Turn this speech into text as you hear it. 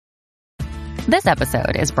This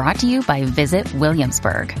episode is brought to you by Visit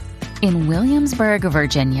Williamsburg. In Williamsburg,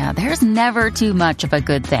 Virginia, there's never too much of a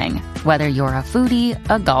good thing. Whether you're a foodie,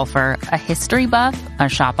 a golfer, a history buff, a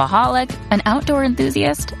shopaholic, an outdoor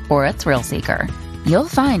enthusiast, or a thrill seeker, you'll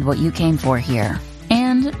find what you came for here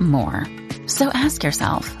and more. So ask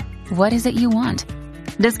yourself, what is it you want?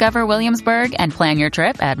 Discover Williamsburg and plan your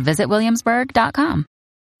trip at visitwilliamsburg.com.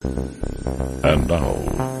 And now,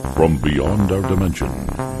 from beyond our dimension,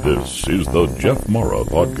 this is the Jeff Mara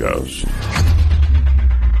Podcast.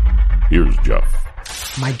 Here's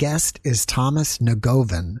Jeff. My guest is Thomas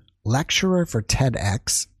Ngouven, lecturer for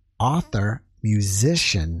TEDx, author,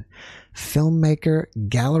 musician, filmmaker,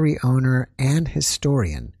 gallery owner, and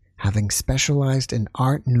historian, having specialized in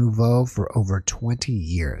Art Nouveau for over 20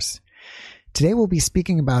 years. Today we'll be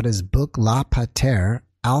speaking about his book La Pater,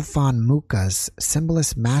 Alphonse Mucha's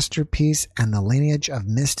symbolist masterpiece and the lineage of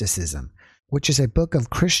mysticism, which is a book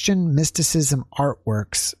of Christian mysticism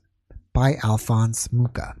artworks by Alphonse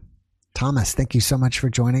Mucha. Thomas, thank you so much for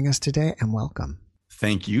joining us today and welcome.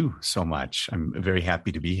 Thank you so much. I'm very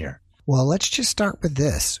happy to be here. Well, let's just start with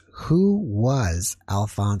this. Who was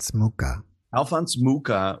Alphonse Mucha? Alphonse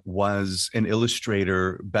Mucha was an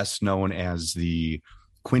illustrator best known as the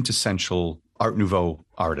quintessential Art Nouveau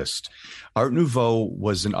artist. Art Nouveau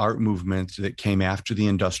was an art movement that came after the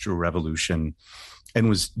Industrial Revolution and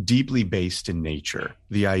was deeply based in nature.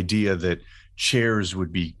 The idea that chairs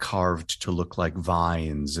would be carved to look like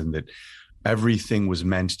vines and that everything was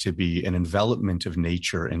meant to be an envelopment of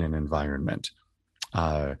nature in an environment.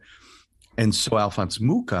 And so Alphonse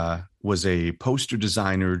Mucha was a poster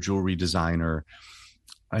designer, jewelry designer,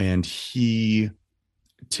 and he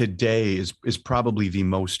today is probably the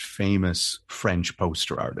most famous French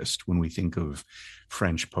poster artist when we think of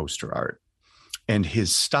French poster art. And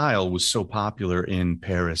his style was so popular in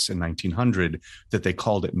Paris in 1900 that they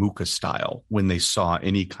called it Mucha style when they saw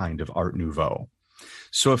any kind of Art Nouveau.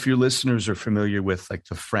 So if your listeners are familiar with like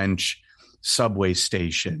the French subway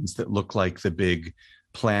stations that look like the big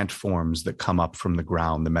plant forms that come up from the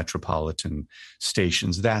ground, the metropolitan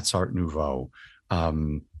stations, that's Art Nouveau.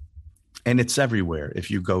 And it's everywhere.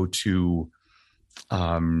 If you go to,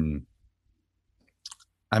 you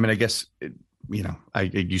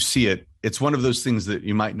see it. It's one of those things that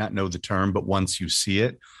you might not know the term, but once you see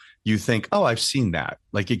it, you think, oh, I've seen that.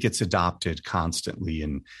 Like it gets adopted constantly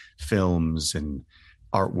in films and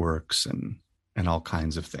artworks and all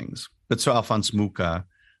kinds of things. But so Alphonse Mucha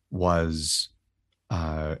was,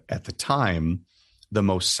 at the time, the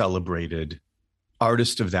most celebrated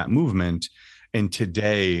artist of that movement. And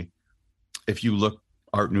today, if you look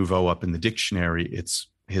Art Nouveau up in the dictionary, it's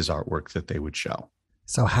his artwork that they would show.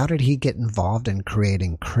 So how did he get involved in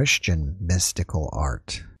creating Christian mystical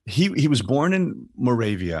art? He was born in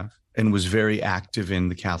Moravia and was very active in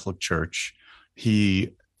the Catholic Church. He,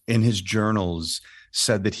 in his journals,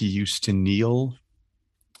 said that he used to kneel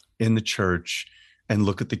in the church and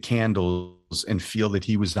look at the candles and feel that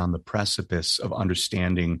he was on the precipice of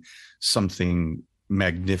understanding something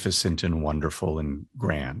magnificent and wonderful and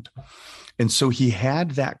grand. And so he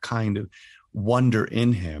had that kind of wonder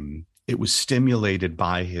in him. It was stimulated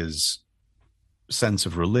by his sense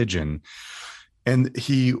of religion. And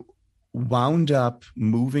he wound up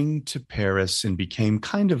moving to Paris and became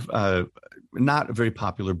kind of not a very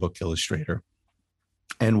popular book illustrator.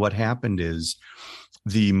 And what happened is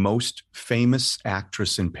the most famous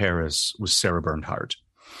actress in Paris was Sarah Bernhardt.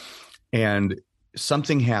 And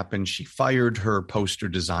something happened. She fired her poster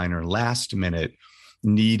designer last minute,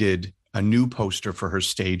 needed a new poster for her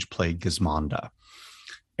stage play Gismonda.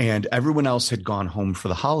 And everyone else had gone home for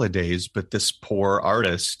the holidays, but this poor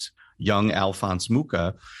artist, young Alphonse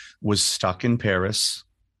Mucha, was stuck in Paris,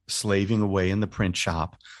 slaving away in the print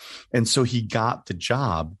shop. And so he got the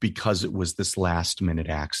job because it was this last minute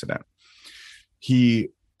accident. He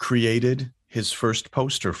created his first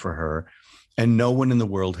poster for her, and no one in the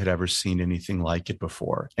world had ever seen anything like it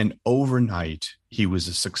before. And overnight, he was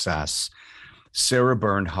a success. Sarah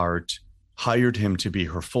Bernhardt hired him to be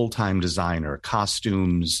her full-time designer,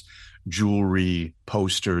 costumes, jewelry,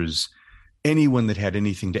 posters. Anyone that had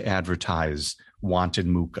anything to advertise wanted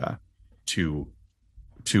Mucha to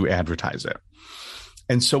advertise it.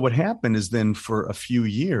 And so what happened is then for a few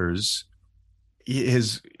years,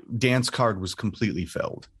 his dance card was completely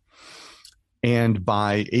filled. And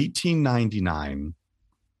by 1899,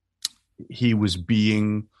 he was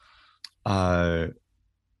being,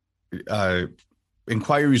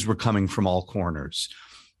 inquiries were coming from all corners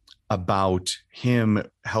about him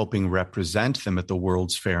helping represent them at the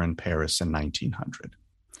World's Fair in Paris in 1900.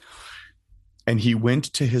 And he went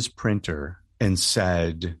to his printer and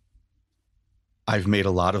said, I've made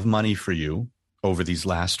a lot of money for you over these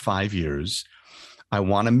last 5 years. I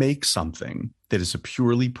want to make something that is a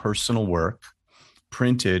purely personal work,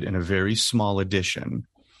 printed in a very small edition.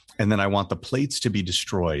 And then I want the plates to be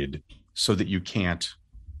destroyed so that you can't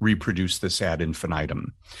reproduce this ad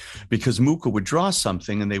infinitum. Because Mucha would draw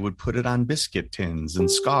something and they would put it on biscuit tins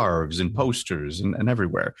and scarves and posters and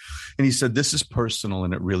everywhere. And he said, this is personal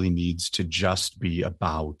and it really needs to just be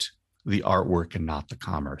about the artwork and not the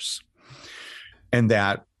commerce. And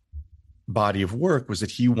that body of work was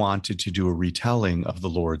that he wanted to do a retelling of the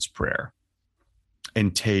Lord's Prayer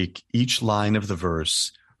and take each line of the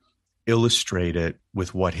verse, illustrate it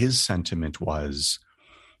with what his sentiment was,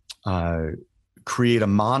 create a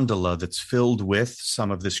mandala that's filled with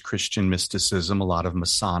some of this Christian mysticism, a lot of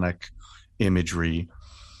Masonic imagery.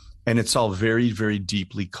 And it's all very, very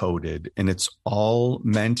deeply coded. And it's all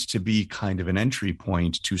meant to be kind of an entry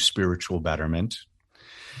point to spiritual betterment.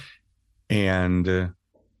 And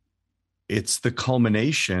it's the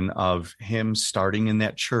culmination of him starting in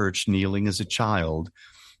that church, kneeling as a child,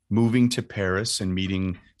 moving to Paris and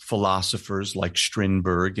meeting philosophers like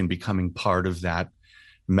Strindberg and becoming part of that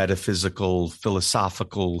metaphysical,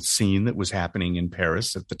 philosophical scene that was happening in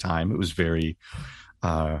Paris at the time. It was very,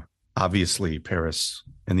 obviously, Paris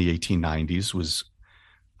in the 1890s was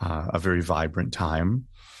a very vibrant time.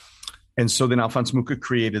 And so then Alphonse Mucha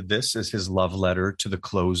created this as his love letter to the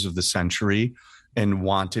close of the century and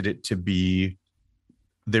wanted it to be,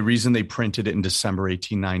 the reason they printed it in December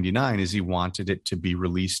 1899 is he wanted it to be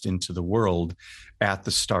released into the world at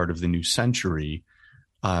the start of the new century,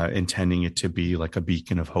 intending it to be like a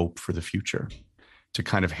beacon of hope for the future, to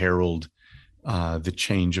kind of herald the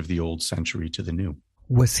change of the old century to the new.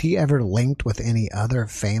 Was he ever linked with any other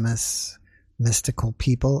famous mystical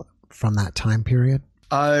people from that time period?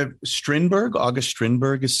 Strindberg, August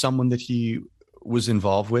Strindberg, is someone that he was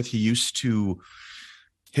involved with. He used to,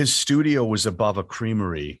 his studio was above a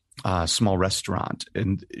creamery, small restaurant,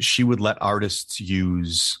 and she would let artists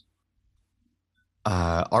use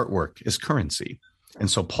artwork as currency.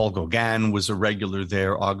 And so Paul Gauguin was a regular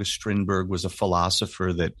there. August Strindberg was a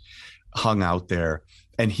philosopher that hung out there.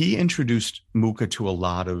 And he introduced Mucha to a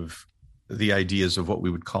lot of the ideas of what we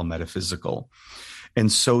would call metaphysical. And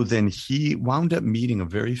so then he wound up meeting a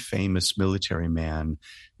very famous military man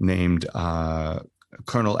named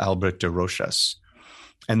Colonel Albert de Rochas.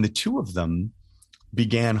 And the two of them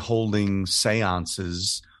began holding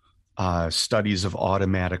seances, studies of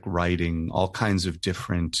automatic writing, all kinds of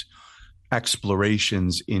different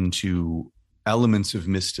explorations into elements of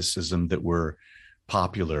mysticism that were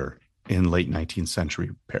popular in late 19th century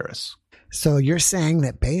Paris. So you're saying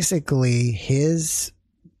that basically his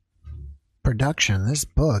production, this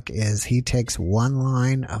book, is he takes one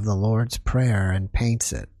line of the Lord's Prayer and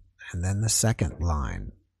paints it, and then the second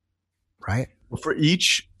line, right? Well, for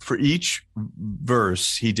each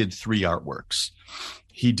verse, he did 3 artworks.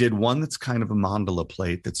 He did one that's kind of a mandala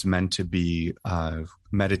plate that's meant to be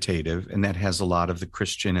meditative, and that has a lot of the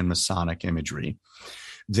Christian and Masonic imagery.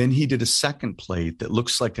 Then he did a second plate that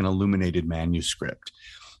looks like an illuminated manuscript.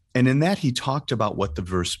 And in that, he talked about what the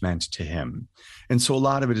verse meant to him. And so a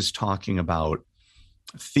lot of it is talking about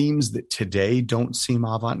themes that today don't seem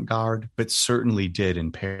avant-garde, but certainly did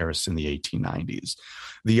in Paris in the 1890s.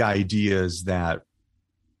 The ideas that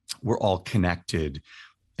we're all connected,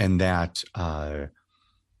 and that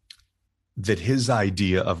that his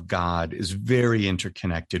idea of God is very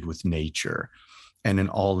interconnected with nature and an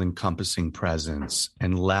all-encompassing presence,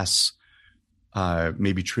 and less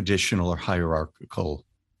maybe traditional or hierarchical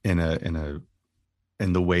in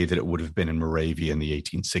the way that it would have been in Moravia in the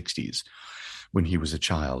 1860s when he was a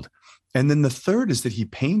child. And then the third is that he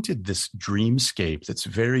painted this dreamscape that's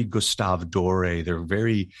very Gustave Doré. They're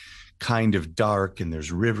very kind of dark, and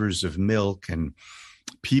there's rivers of milk and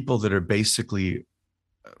people that are basically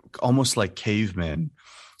almost like cavemen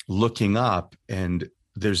looking up, and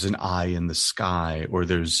there's an eye in the sky, or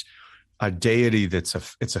there's a deity it's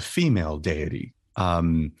a female deity.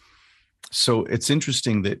 So it's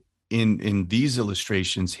interesting that in these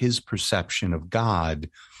illustrations, his perception of God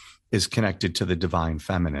is connected to the divine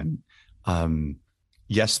feminine.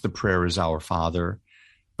 Yes, the prayer is Our Father,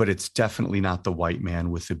 but it's definitely not the white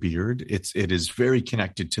man with the beard. It is very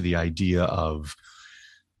connected to the idea of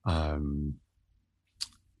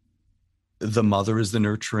the mother is the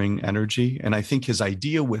nurturing energy. And I think his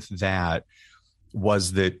idea with that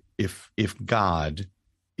was that if God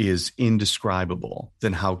is indescribable,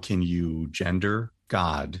 then how can you gender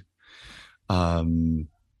God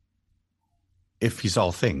if he's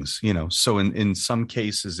all things, you know? So in some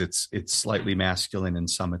cases it's slightly masculine, in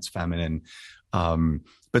some it's feminine.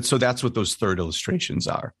 But so that's what those third illustrations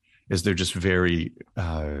are. is they're just very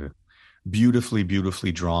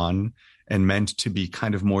beautifully drawn and meant to be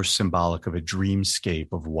kind of more symbolic of a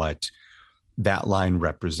dreamscape of what that line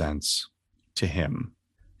represents to him.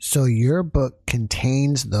 So your book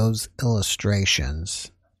contains those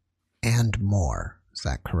illustrations and more. Is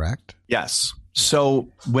that correct? Yes. So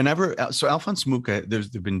Alphonse Mucha,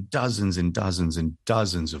 there've been dozens and dozens and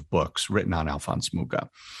dozens of books written on Alphonse Mucha.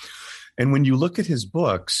 And when you look at his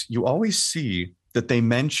books, you always see that they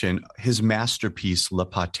mention his masterpiece, Le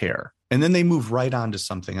Pater, and then they move right on to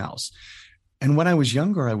something else. And when I was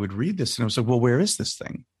younger, I would read this and I was like, well, where is this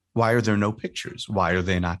thing? Why are there no pictures? Why are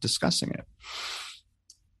they not discussing it?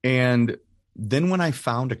 And then when I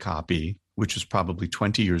found a copy, which was probably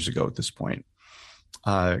 20 years ago at this point,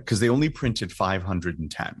 because they only printed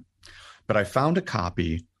 510, but I found a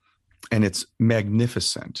copy and it's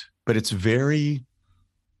magnificent, but it's very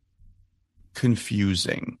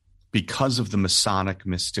confusing because of the Masonic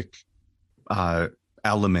mystic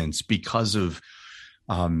elements, because of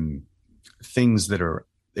things that are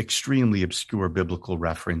extremely obscure biblical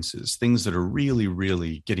references, things that are really,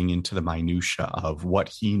 really getting into the minutia of what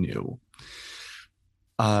he knew.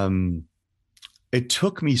 It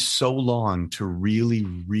took me so long to really,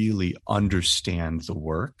 really understand the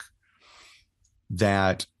work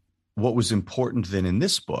that what was important then in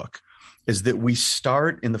this book is that we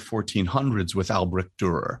start in the 1400s with Albrecht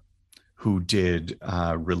Dürer, who did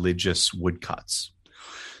religious woodcuts.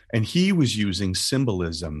 And he was using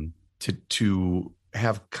symbolism to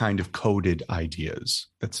have kind of coded ideas.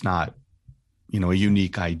 That's not, a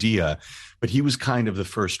unique idea, but he was kind of the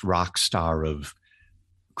first rock star of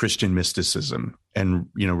Christian mysticism and,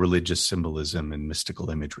 religious symbolism and mystical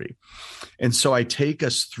imagery. And so I take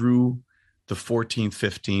us through the 14th,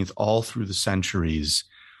 15th, all through the centuries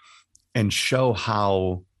and show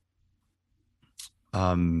how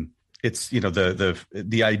it's,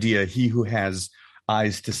 the idea, he who has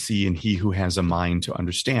eyes to see and he who has a mind to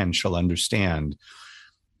understand shall understand,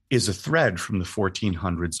 is a thread from the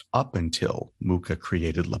 1400s up until Mucha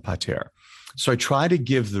created Le Pater. So I try to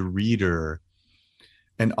give the reader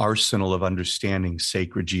an arsenal of understanding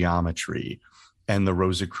sacred geometry and the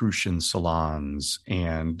Rosicrucian salons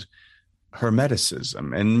and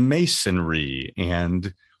Hermeticism and Masonry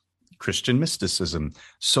and Christian mysticism,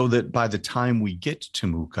 so that by the time we get to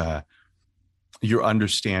Mucha, you're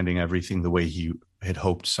understanding everything the way he had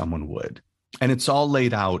hoped someone would. And it's all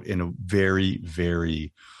laid out in a very,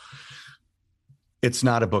 very, it's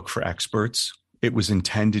not a book for experts. It was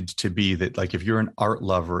intended to be that, like, if you're an art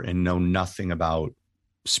lover and know nothing about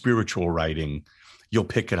spiritual writing, you'll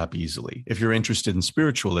pick it up easily. If you're interested in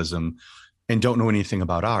spiritualism and don't know anything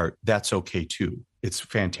about art, that's okay too. It's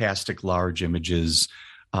fantastic, large images.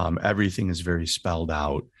 Everything is very spelled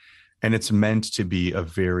out, and it's meant to be a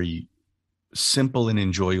very simple and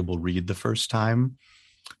enjoyable read the first time.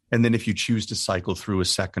 And then if you choose to cycle through a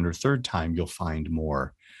second or third time, you'll find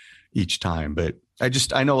more each time. But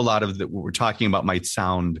I know a lot of what we're talking about might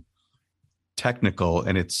sound technical,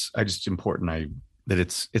 and it's important that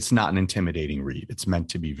it's not an intimidating read. It's meant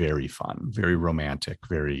to be very fun, very romantic,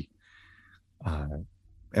 very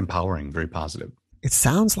empowering, very positive. It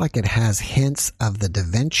sounds like it has hints of the Da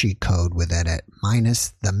Vinci Code within it,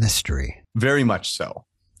 minus the mystery. Very much so.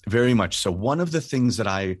 Very much so. One of the things that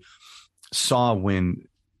I saw when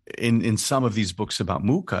in some of these books about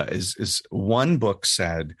Mucha is one book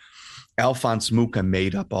said Alphonse Mucha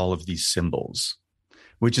made up all of these symbols,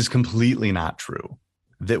 which is completely not true.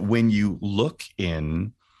 That when you look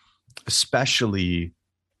in, especially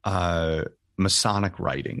Masonic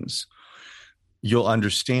writings, you'll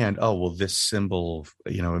understand, oh, well, this symbol,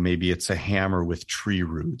 maybe it's a hammer with tree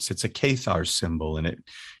roots. It's a Cathar symbol, and it,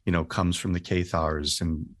 comes from the Cathars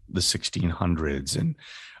in the 1600s,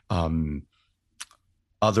 and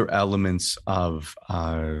other elements of,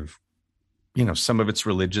 some of it's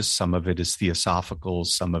religious, some of it is theosophical,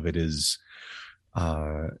 some of it is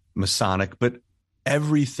Masonic, but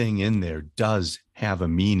everything in there does have a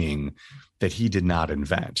meaning that he did not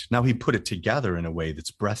invent. Now, he put it together in a way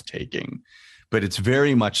that's breathtaking, but it's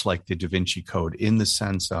very much like the Da Vinci Code in the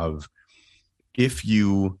sense of, if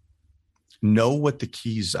you know what the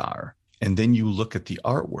keys are and then you look at the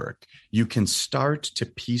artwork, you can start to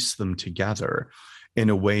piece them together in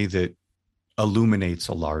a way that illuminates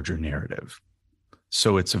a larger narrative.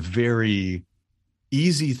 So it's a very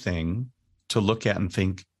easy thing to look at and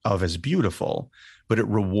think of as beautiful, but it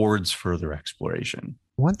rewards further exploration.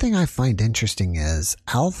 One thing I find interesting is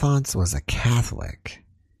Alphonse was a Catholic,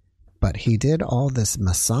 but he did all this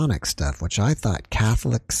Masonic stuff, which I thought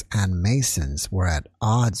Catholics and Masons were at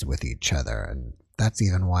odds with each other. And that's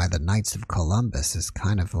even why the Knights of Columbus is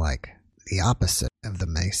kind of like the opposite. of the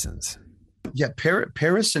Masons? Yeah,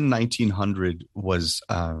 Paris in 1900 was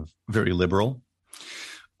very liberal.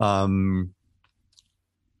 Also,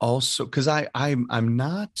 because I'm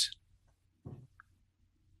not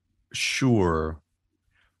sure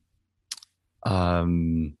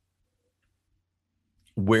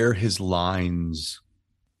where his lines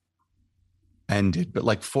ended, but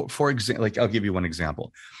like for example, like I'll give you one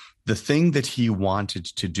example. The thing that he wanted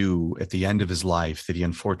to do at the end of his life that he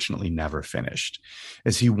unfortunately never finished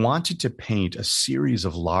is he wanted to paint a series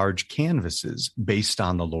of large canvases based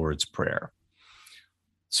on the Lord's Prayer.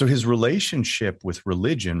 So his relationship with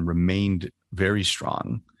religion remained very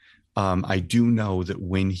strong. I do know that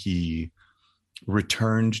when he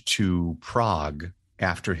returned to Prague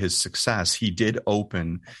after his success, he did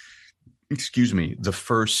open, the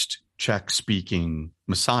first Czech-speaking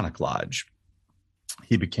Masonic lodge.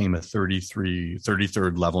 He became a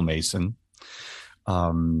 33rd level Mason.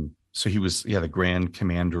 So he was, the grand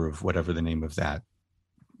commander of whatever the name of that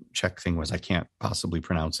Czech thing was. I can't possibly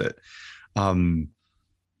pronounce it.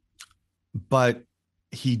 But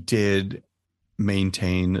he did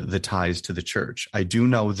maintain the ties to the church. I do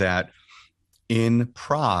know that in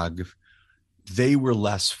Prague, they were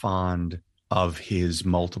less fond of his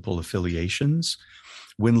multiple affiliations.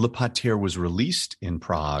 When Le Pater was released in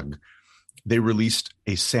Prague, they released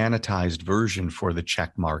a sanitized version for the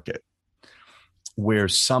Czech market, where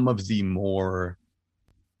some of the more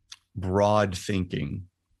broad thinking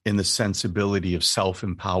in the sensibility of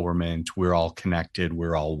self-empowerment, we're all connected,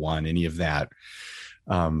 we're all one, any of that,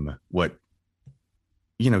 what,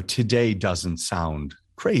 today doesn't sound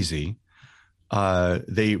crazy.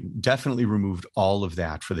 They definitely removed all of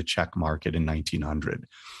that for the Czech market in 1900.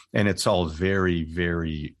 And it's all very,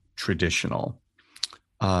 very traditional.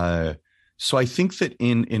 So I think that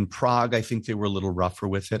in Prague, I think they were a little rougher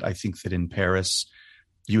with it. I think that in Paris,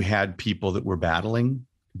 you had people that were battling.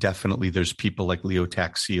 Definitely there's people like Leo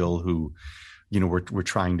Taxiel who, were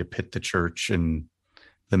trying to pit the church and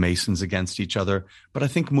the Masons against each other. But I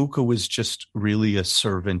think Mucha was just really a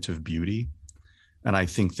servant of beauty. And I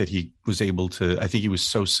think that he was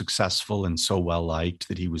so successful and so well liked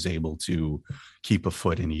that he was able to keep a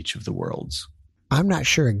foot in each of the worlds. I'm not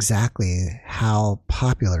sure exactly how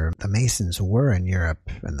popular the Masons were in Europe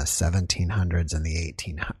in the 1700s and the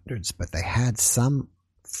 1800s, but they had some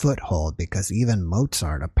foothold because even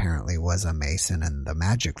Mozart apparently was a Mason, and the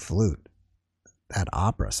Magic Flute, that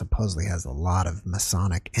opera, supposedly has a lot of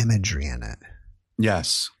Masonic imagery in it.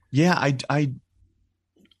 Yes. Yeah, I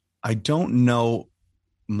don't know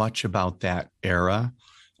much about that era.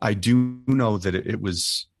 I do know that it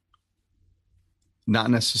was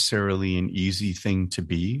not necessarily an easy thing to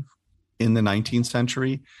be in the 19th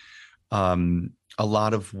century. A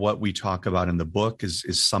lot of what we talk about in the book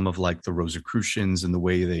is some of like the Rosicrucians and the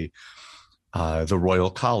way the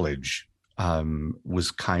Royal College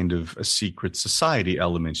was kind of a secret society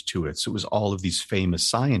element to it. So it was all of these famous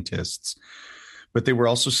scientists, but they were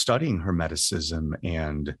also studying Hermeticism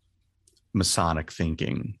and Masonic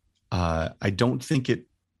thinking. I don't think it,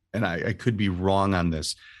 and I could be wrong on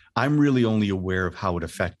this, I'm really only aware of how it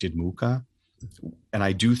affected Mucha. And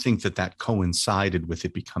I do think that coincided with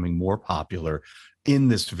it becoming more popular in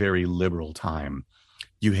this very liberal time.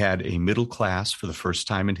 You had a middle class for the first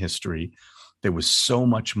time in history. There was so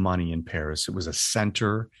much money in Paris. It was a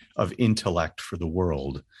center of intellect for the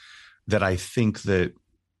world that I think that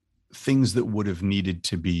things that would have needed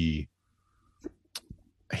to be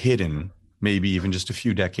hidden, maybe even just a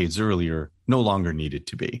few decades earlier, no longer needed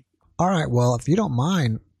to be. All right. Well, if you don't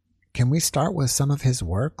mind, can we start with some of his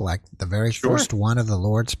work, like the very first one of the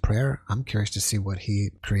Lord's Prayer? I'm curious to see what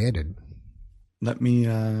he created. Let me,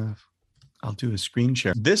 I'll do a screen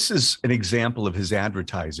share. This is an example of his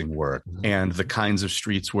advertising work and the kinds of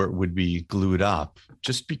streets where it would be glued up.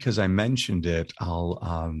 Just because I mentioned it, a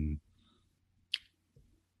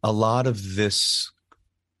lot of this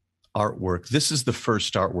artwork, this is the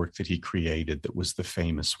first artwork that he created that was the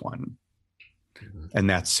famous one. And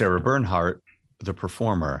that's Sarah Bernhardt, the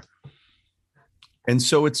performer. And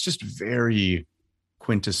so it's just very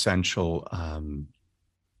quintessential. Let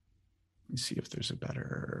me see if there's a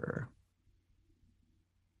better.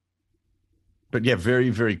 But yeah, very,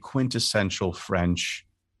 very quintessential French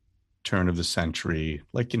turn of the century.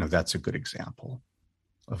 Like, that's a good example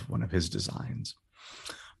of one of his designs.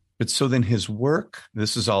 But so then his work,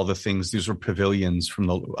 this is all the things, these were pavilions from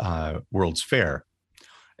the World's Fair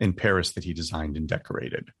in Paris that he designed and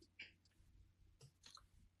decorated.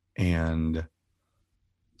 And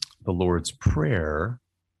the Lord's Prayer,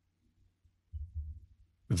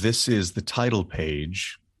 this is the title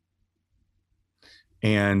page.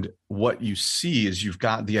 And what you see is you've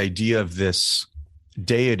got the idea of this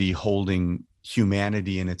deity holding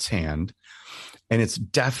humanity in its hand. And it's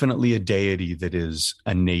definitely a deity that is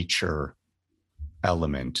a nature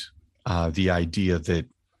element. The idea that,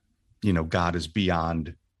 God is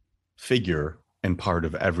beyond figure and part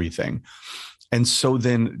of everything. And so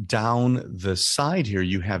then down the side here,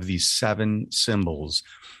 you have these 7 symbols,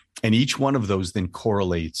 and each one of those then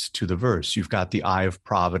correlates to the verse. You've got the eye of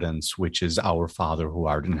providence, which is our Father who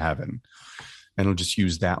art in heaven. And I'll just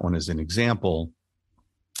use that one as an example.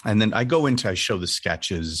 And then I show the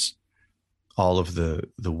sketches, all of the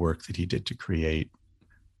work that he did to create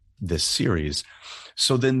this series.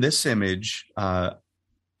 So then this image,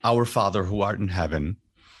 our Father who art in heaven,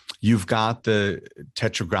 you've got the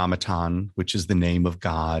tetragrammaton, which is the name of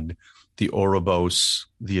God, the Ouroboros,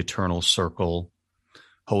 the eternal circle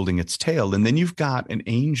holding its tail. And then you've got an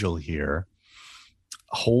angel here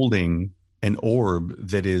holding an orb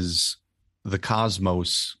that is the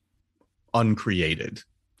cosmos uncreated.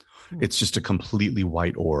 It's just a completely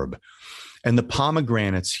white orb. And the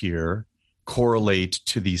pomegranates here correlate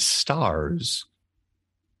to these stars.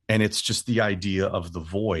 And it's just the idea of the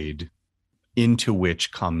void into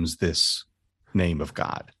which comes this name of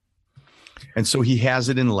God. And so he has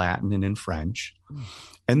it in Latin and in French.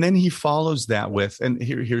 And then he follows that with, and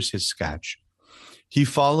here's his sketch. He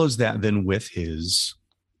follows that then with his,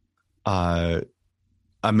 a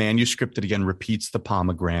manuscript that again repeats the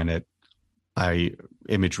pomegranate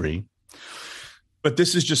imagery. But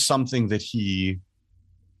this is just something that he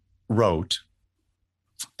wrote.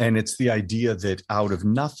 And it's the idea that out of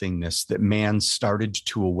nothingness, that man started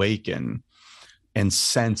to awaken and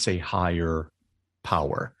sense a higher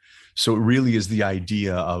power. So it really is the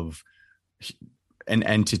idea of an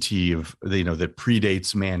entity of, that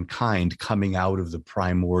predates mankind coming out of the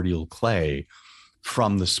primordial clay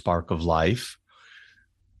from the spark of life,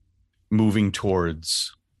 moving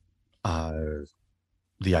towards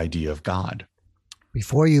the idea of God.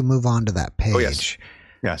 Before you move on to that page, oh,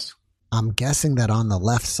 yes. I'm guessing that on the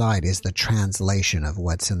left side is the translation of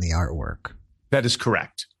what's in the artwork. That is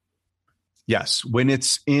correct. Yes. When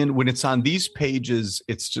it's on these pages,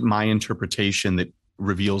 it's my interpretation that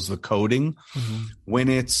reveals the coding. Mm-hmm. When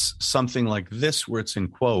it's something like this, where it's in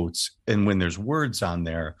quotes, and when there's words on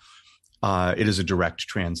there, it is a direct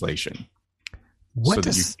translation.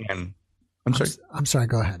 I'm sorry,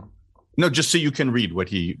 go ahead. No, just so you can read what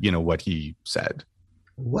he said.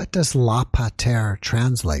 What does La Pater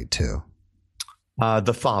translate to?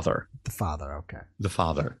 The Father. The Father, okay. The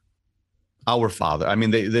Father. Our Father. I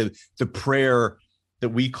mean, the prayer that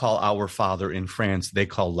we call Our Father in France, they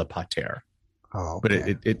call Le Pater. Oh,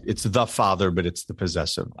 okay. But it's the Father, but it's the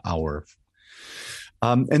possessive our.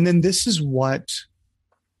 And then this is what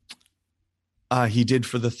he did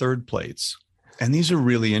for the third plates. And these are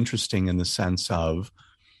really interesting in the sense of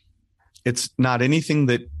it's not anything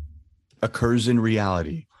that occurs in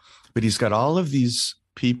reality, but he's got all of these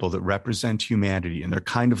people that represent humanity, and they're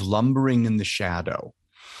kind of lumbering in the shadow.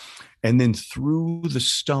 And then through the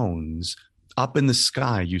stones up in the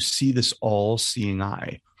sky, you see this all-seeing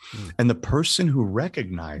eye. And the person who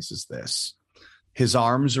recognizes this, his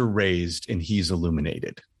arms are raised and he's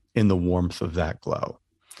illuminated in the warmth of that glow.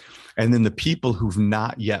 And then the people who've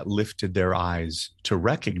not yet lifted their eyes to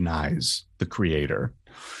recognize the Creator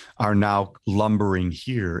are now lumbering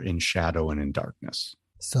here in shadow and in darkness.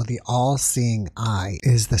 So the all-seeing eye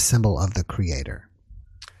is the symbol of the Creator.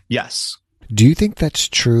 Yes. Do you think that's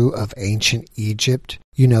true of ancient Egypt?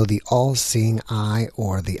 The all-seeing eye,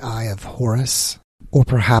 or the eye of Horus? Or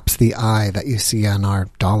perhaps the eye that you see on our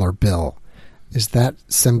dollar bill. Is that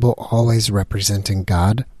symbol always representing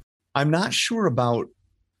God? I'm not sure about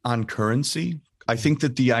on currency. I think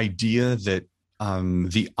that the idea that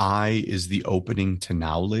the eye is the opening to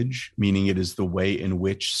knowledge, meaning it is the way in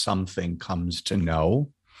which something comes to know,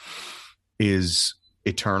 is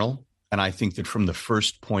eternal. And I think that from the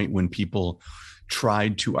first point when people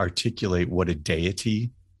tried to articulate what a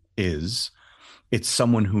deity is, it's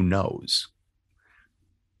someone who knows.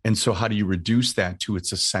 And so how do you reduce that to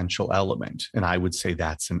its essential element? And I would say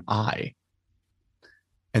that's an eye.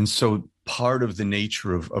 And so part of the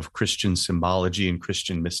nature of Christian symbology and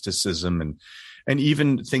Christian mysticism and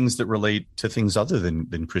even things that relate to things other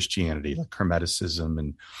than Christianity, like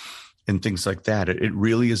Hermeticism and things like that, it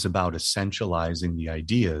really is about essentializing the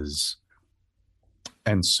ideas.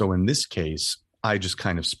 And so in this case, I just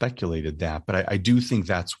kind of speculated that, but I do think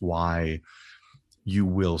that's why you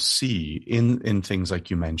will see in things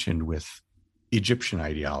like you mentioned with Egyptian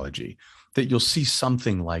ideology, that you'll see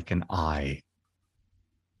something like an eye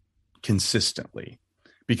consistently,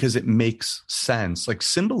 because it makes sense. Like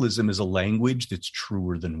symbolism is a language that's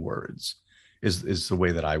truer than words, is the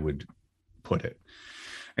way that I would put it.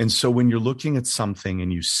 And so when you're looking at something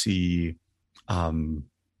and you see, this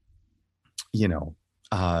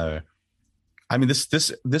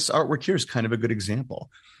artwork here is kind of a good example.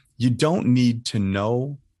 You don't need to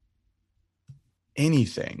know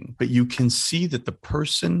anything, but you can see that the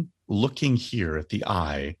person looking here at the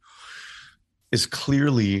eye is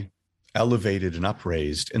clearly elevated and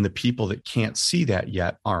upraised, and the people that can't see that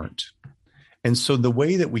yet aren't. And so the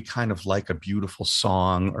way that we kind of like a beautiful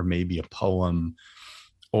song or maybe a poem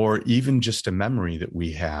or even just a memory that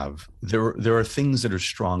we have, there are things that are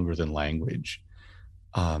stronger than language.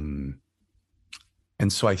 And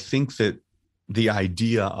so I think that the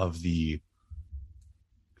idea of the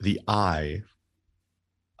eye,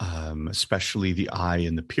 especially the eye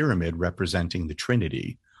in the pyramid representing the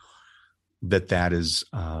Trinity, that is,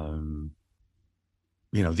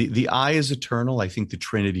 the eye is eternal. I think the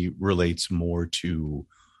Trinity relates more to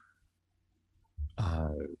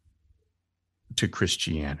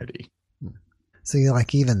Christianity. So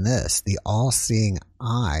like even this, the all-seeing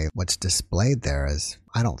eye, what's displayed there is,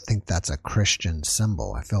 I don't think that's a Christian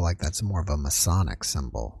symbol. I feel like that's more of a Masonic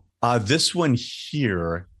symbol. This one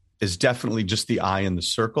here is definitely just the eye in the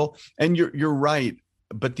circle. And you're right.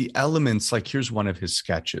 But the elements, like here's one of his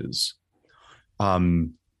sketches.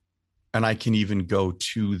 And I can even go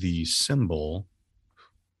to the symbol.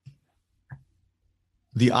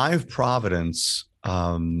 The Eye of Providence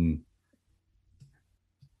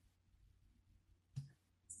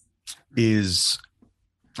is,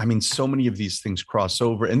 so many of these things cross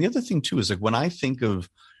over. And the other thing too is like when I think of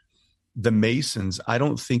the Masons, I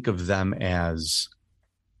don't think of them as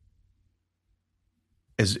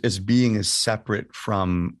being as separate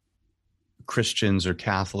from Christians or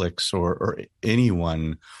Catholics or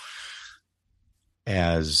anyone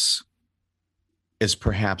as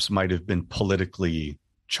perhaps might have been politically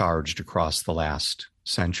charged across the last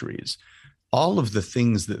centuries. All of the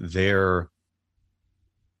things that they're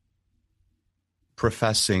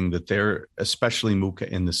professing, that they're, especially Mucha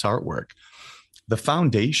in this artwork, the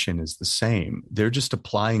foundation is the same. They're just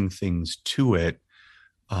applying things to it,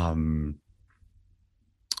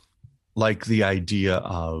 like the idea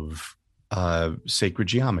of sacred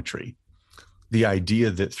geometry, the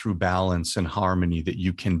idea that through balance and harmony that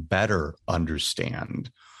you can better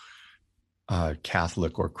understand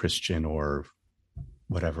Catholic or Christian or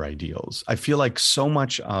whatever ideals. I feel like so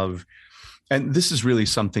much of, and this is really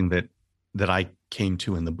something that I came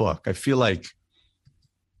to in the book. I feel like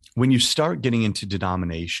when you start getting into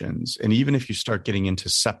denominations, and even if you start getting into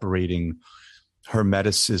separating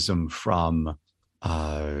Hermeticism from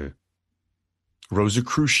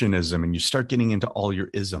Rosicrucianism, and you start getting into all your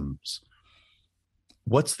isms,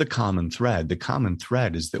 what's the common thread? The common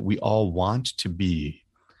thread is that we all want to be,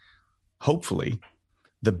 hopefully,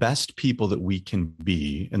 the best people that we can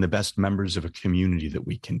be and the best members of a community that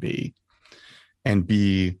we can be, and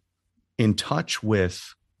be in touch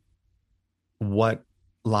with what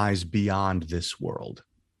lies beyond this world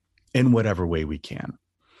in whatever way we can.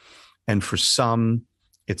 And for some,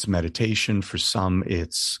 it's meditation. For some,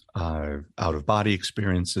 it's out-of-body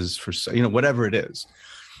experiences. For whatever it is,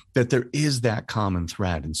 that there is that common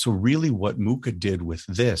thread. And so really what Mucha did with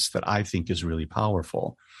this that I think is really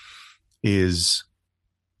powerful is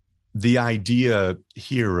the idea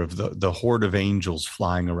here of the horde of angels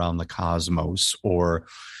flying around the cosmos, or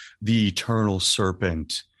the eternal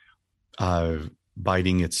serpent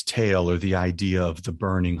biting its tail, or the idea of the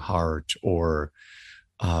burning heart, or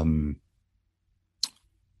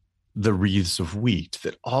the wreaths of wheat,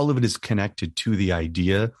 that all of it is connected to the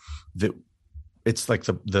idea that it's like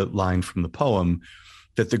the line from the poem,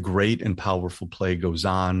 that the great and powerful play goes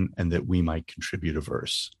on and that we might contribute a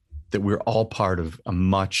verse, that we're all part of a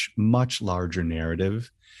much, much larger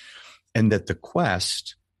narrative, and that the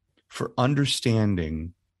quest for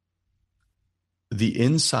understanding the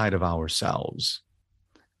inside of ourselves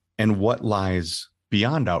and what lies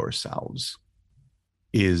beyond ourselves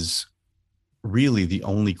is really the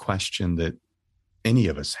only question that any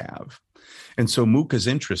of us have. And so Mucha's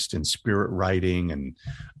interest in spirit writing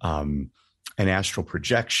and astral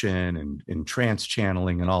projection and trance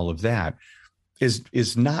channeling and all of that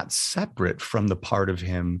is not separate from the part of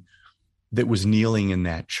him that was kneeling in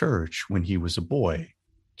that church when he was a boy.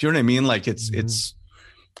 Do you know what I mean? Like it's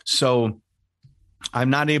so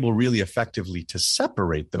I'm not able really effectively to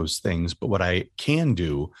separate those things, but what I can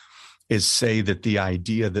do is say that the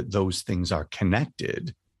idea that those things are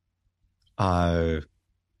connected, and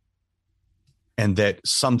that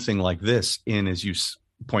something like this, in, as you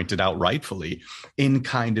pointed out rightfully, in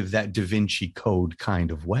kind of that Da Vinci Code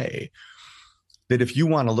kind of way, that if you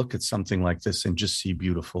want to look at something like this and just see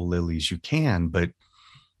beautiful lilies, you can, but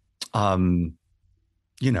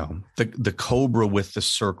You know, the cobra with the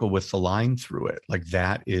circle with the line through it, like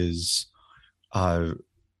that is,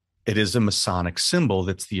 it is a Masonic symbol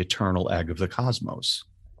that's the eternal egg of the cosmos.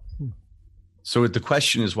 So the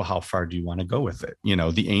question is, well, how far do you want to go with it? You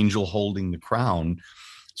know, the angel holding the crown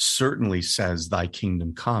certainly says, thy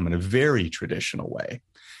kingdom come, in a very traditional way.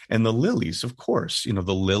 And the lilies, of course, you know,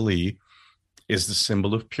 the lily is the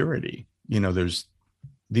symbol of purity. You know, those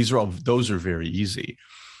are very easy.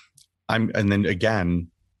 And then again,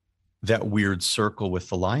 that weird circle with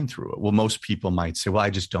the line through it. Well, most people might say, well,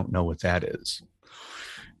 I just don't know what that is.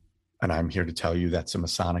 And I'm here to tell you that's a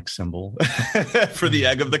Masonic symbol for the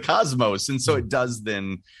egg of the cosmos. And so it does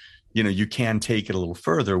then, you know, you can take it a little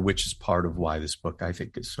further, which is part of why this book, I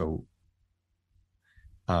think, is so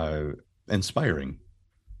inspiring.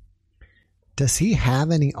 Does he have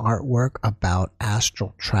any artwork about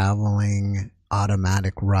astral traveling,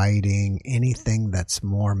 automatic writing, anything that's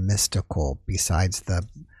more mystical besides the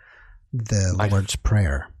Lord's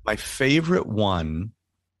Prayer? My favorite one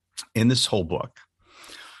in this whole book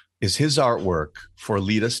is his artwork for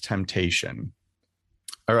Lead Us Temptation.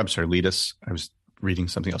 Or I'm sorry, Lead Us, I was reading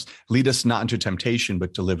something else. Lead Us Not Into Temptation,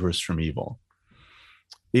 but Deliver Us From Evil.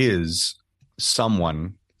 Is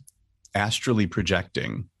someone astrally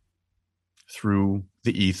projecting through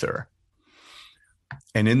the ether.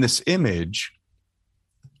 And in this image,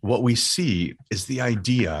 what we see is the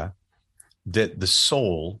idea that the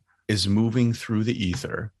soul is moving through the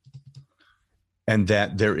ether and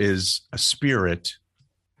that there is a spirit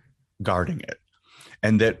guarding it,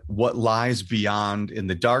 and that what lies beyond in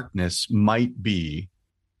the darkness might be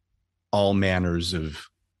all manners of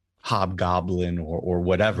hobgoblin or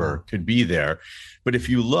whatever could be there. But if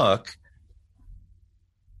you look,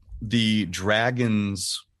 the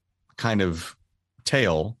dragon's kind of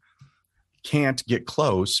tail can't get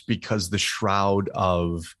close because the shroud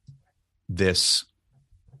of this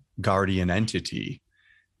guardian entity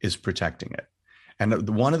is protecting it. And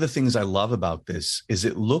one of the things I love about this is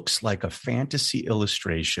it looks like a fantasy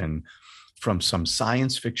illustration from some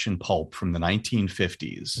science fiction pulp from the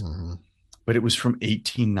 1950s, but it was from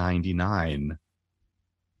 1899.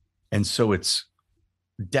 And so it's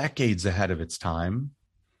decades ahead of its time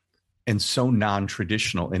and so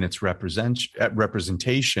non-traditional in its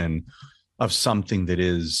representation of something that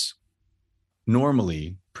is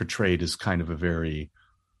normally portrayed as kind of a very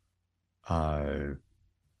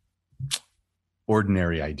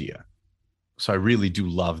ordinary idea. So I really do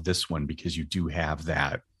love this one because you do have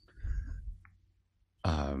that,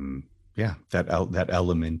 that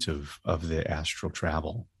element of the astral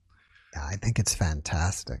travel. Yeah, I think it's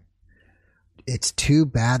fantastic. It's too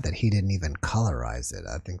bad that he didn't even colorize it.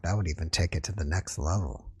 I think that would even take it to the next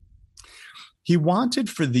level. He wanted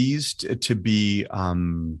for these to be,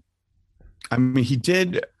 he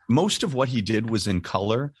did, most of what he did was in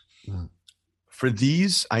color. For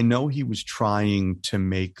these, I know he was trying to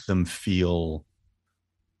make them feel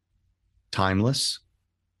timeless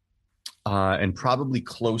and probably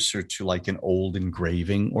closer to like an old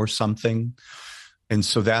engraving or something. And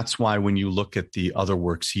so that's why when you look at the other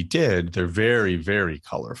works he did, they're very, very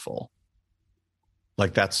colorful.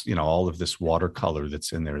 Like that's, you know, all of this watercolor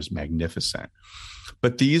that's in there is magnificent.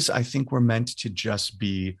 But these, I think, were meant to just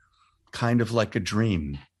be kind of like a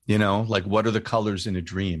dream. You know, like what are the colors in a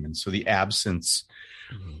dream? And so the absence,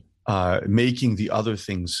 making the other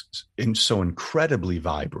things so incredibly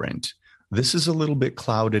vibrant. This is a little bit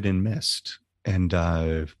clouded in mist. And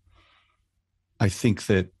I think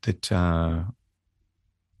that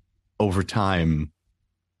over time,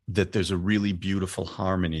 that there's a really beautiful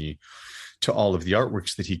harmony to all of the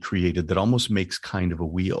artworks that he created that almost makes kind of a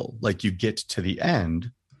wheel. Like you get to the end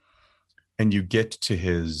and you get to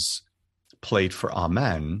his plate for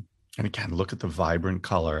Amen. And again, look at the vibrant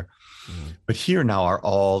color. But here now are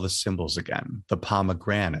all the symbols again. The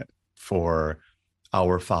pomegranate for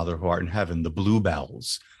Our Father who art in heaven, the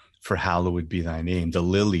bluebells for hallowed be thy name, the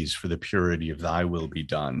lilies for the purity of thy will be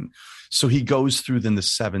done. So he goes through then the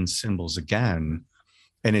 7 symbols again,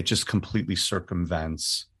 and it just completely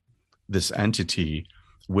circumvents this entity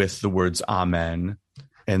with the words Amen.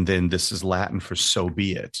 And then this is Latin for so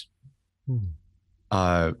be it.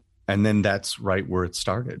 And then that's right where it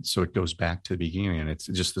started. So it goes back to the beginning, and it's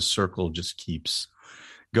just the circle just keeps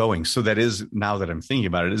going. So that is, now that I'm thinking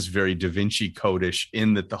about it, is very Da Vinci Code-ish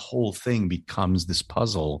in that the whole thing becomes this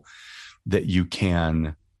puzzle that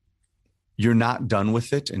you're not done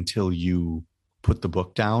with it until you put the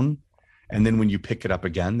book down. And then when you pick it up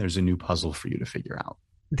again, there's a new puzzle for you to figure out.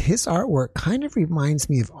 His artwork kind of reminds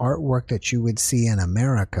me of artwork that you would see in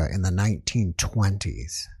America in the 1920s.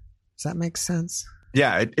 Does that make sense?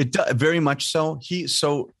 Yeah, it very much so.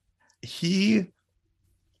 he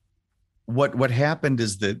what happened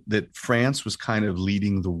is that France was kind of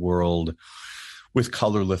leading the world with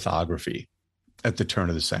color lithography at the turn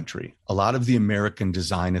of the century. A lot of the American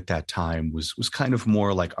design at that time was kind of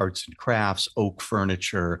more like arts and crafts, oak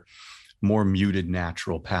furniture, more muted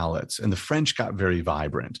natural palettes. And the French got very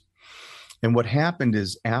vibrant. And what happened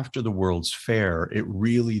is after the World's Fair, it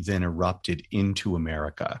really then erupted into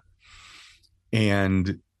America.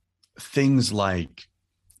 And things like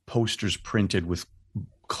posters printed with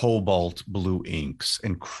cobalt blue inks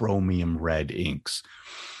and chromium red inks.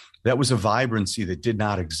 That was a vibrancy that did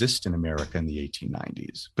not exist in America in the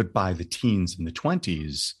 1890s. But by the teens and the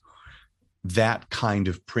 20s, that kind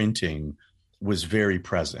of printing was very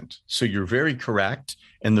present. So you're very correct.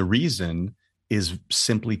 And the reason is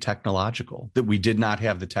simply technological, that we did not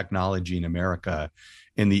have the technology in America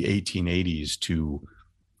in the 1880s to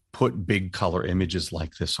put big color images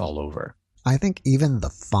like this all over. I think even the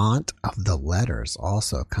font of the letters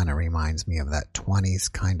also kind of reminds me of that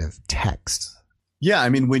 20s kind of text. Yeah, I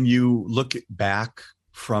mean, when you look back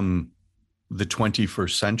from the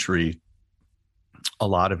 21st century, a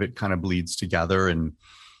lot of it kind of bleeds together. And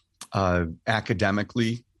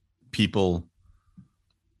academically, people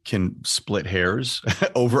can split hairs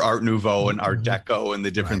over Art Nouveau and Art Deco and the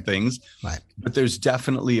different things. Right. But there's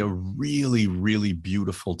definitely a really, really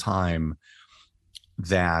beautiful time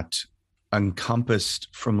that encompassed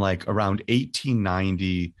from like around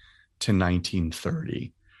 1890 to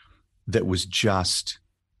 1930 that was just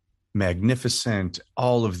magnificent.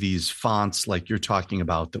 All of these fonts like you're talking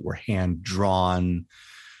about that were hand drawn.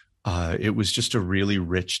 It was just a really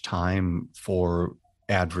rich time for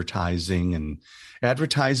advertising, and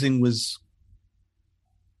advertising was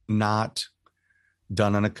not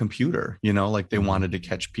done on a computer, like they wanted to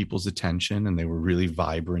catch people's attention, and they were really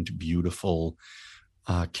vibrant, beautiful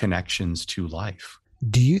connections to life.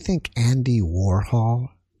 Do you think Andy Warhol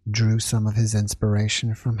drew some of his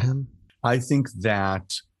inspiration from him? I think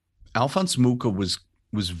that Alphonse Mucha was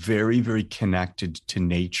very, very connected to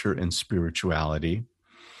nature and spirituality.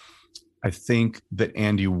 I think that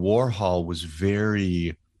Andy Warhol was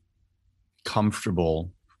very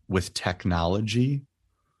comfortable with technology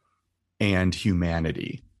and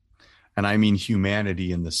humanity. And I mean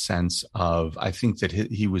humanity in the sense of, I think that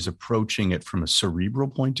he was approaching it from a cerebral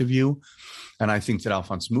point of view. And I think that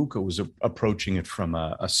Alphonse Mucha was approaching it from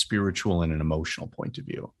a spiritual and an emotional point of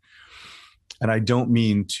view. And I don't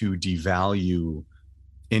mean to devalue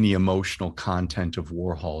any emotional content of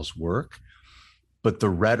Warhol's work, but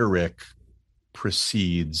the rhetoric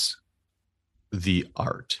precedes the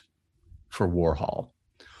art for Warhol.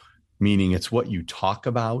 Meaning it's what you talk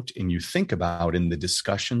about and you think about in the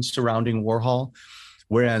discussions surrounding Warhol.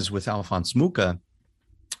 Whereas with Alphonse Mucha,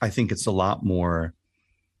 I think it's a lot more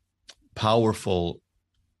powerful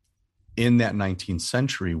in that 19th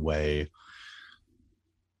century way,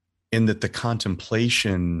 in that the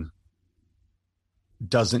contemplation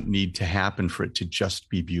doesn't need to happen for it to just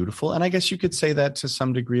be beautiful. And I guess you could say that to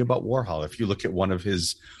some degree about Warhol. If you look at one of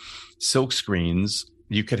his silk screens,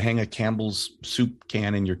 you could hang a Campbell's soup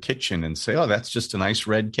can in your kitchen and say, oh, that's just a nice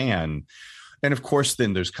red can. And of course,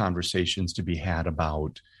 then there's conversations to be had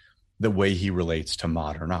about the way he relates to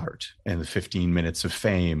modern art and the 15 minutes of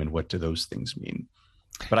fame and what do those things mean.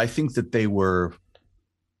 But I think that they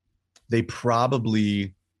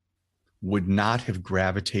probably would not have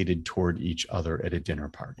gravitated toward each other at a dinner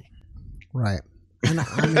party. Right. And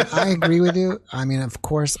I mean, I agree with you. I mean, of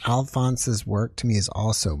course, Alphonse's work to me is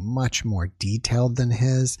also much more detailed than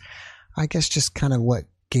his. I guess just kind of what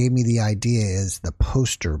gave me the idea is the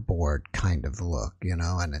poster board kind of look,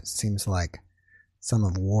 and it seems like some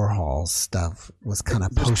of Warhol's stuff was kind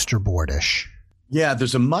of poster boardish. Yeah,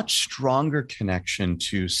 there's a much stronger connection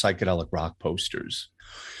to psychedelic rock posters.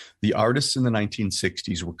 The artists in the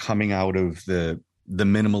 1960s were coming out of the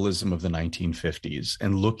minimalism of the 1950s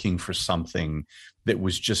and looking for something that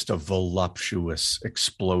was just a voluptuous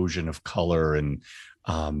explosion of color and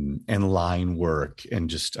line work and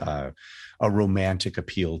just a romantic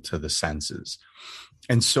appeal to the senses.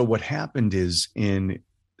 And so what happened is in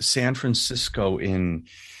San Francisco in,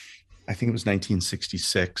 I think it was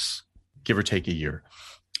 1966, give or take a year,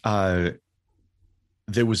 there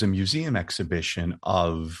was a museum exhibition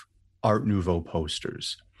of Art Nouveau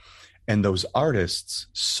posters. And those artists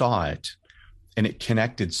saw it, and it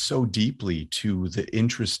connected so deeply to the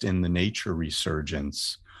interest in the nature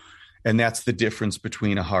resurgence. And that's the difference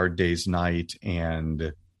between A Hard Day's Night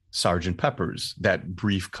and Sgt. Pepper's, that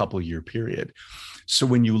brief couple-year period. So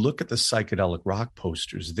when you look at the psychedelic rock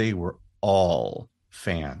posters, they were all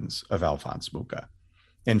fans of Alphonse Mucha.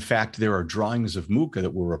 In fact, there are drawings of Mucha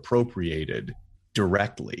that were appropriated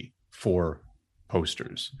directly 4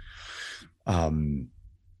 posters.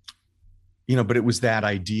 But it was that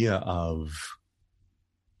idea of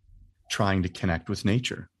trying to connect with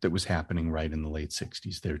nature that was happening right in the late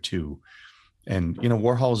 60s there too. And,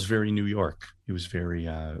 Warhol's very New York. He was very,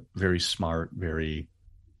 very smart, very,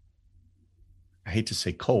 I hate to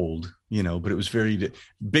say cold, but it was very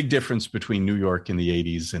big difference between New York in the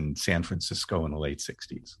 80s and San Francisco in the late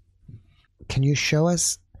 60s. Can you show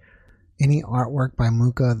us any artwork by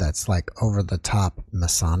Mucha that's like over the top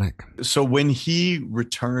Masonic? So when he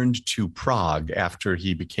returned to Prague after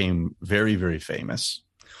he became very, very famous,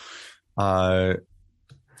 this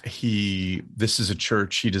is a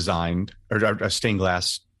church he designed, or a stained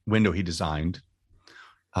glass window he designed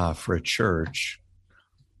for a church.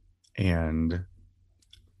 And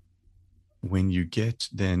when you get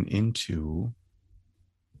then into,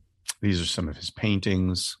 these are some of his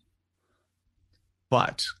paintings.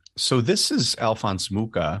 So this is Alphonse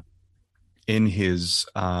Mucha in his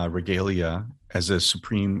regalia as a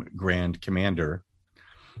Supreme Grand Commander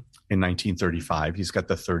in 1935. He's got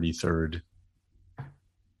the 33rd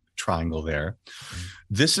triangle there.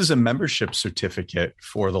 This is a membership certificate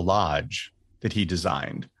for the lodge that he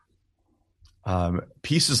designed.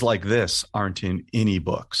 Pieces like this aren't in any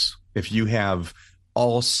books. If you have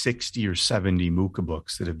all 60 or 70 Mucha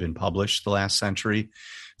books that have been published the last century,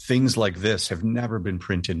 things like this have never been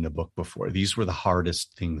printed in a book before. These were the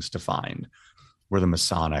hardest things to find, were the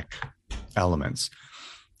Masonic elements.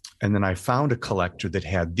 And then I found a collector that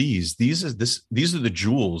had these. These are the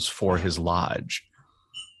jewels for his lodge.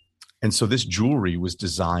 And so this jewelry was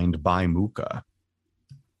designed by Mucha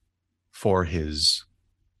for his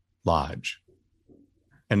lodge.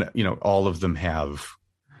 And, all of them have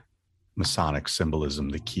Masonic symbolism,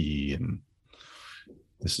 the key, and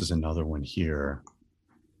this is another one here.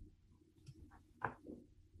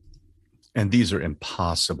 And these are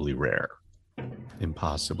impossibly rare. And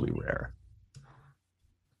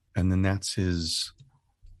then that's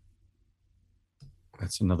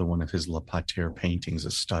another one of his La Pater paintings,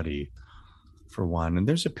 a study for one. And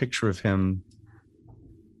there's a picture of him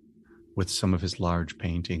with some of his large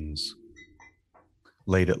paintings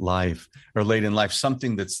late in life.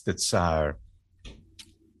 Something that's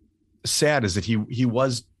sad is that he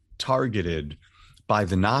was targeted by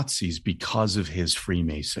the Nazis because of his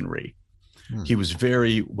Freemasonry. He was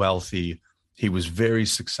very wealthy. He was very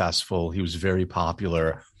successful. He was very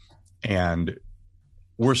popular. And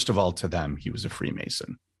worst of all to them, he was a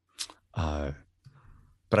Freemason. But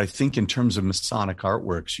I think in terms of Masonic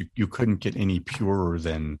artworks, you couldn't get any purer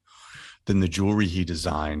than the jewelry he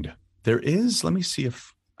designed. There is, let me see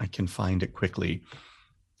if I can find it quickly.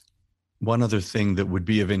 One other thing that would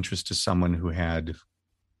be of interest to someone who had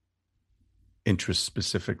interest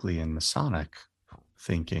specifically in Masonic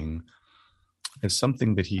thinking is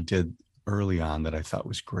something that he did early on that I thought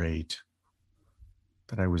was great,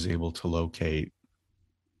 that I was able to locate.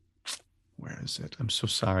 Where is it? I'm so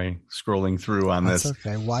sorry, scrolling through on this. That's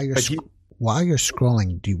okay. While you're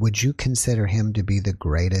scrolling, would you consider him to be the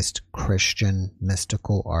greatest Christian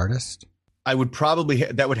mystical artist? I would probably,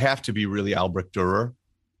 that would have to be really Albrecht Dürer.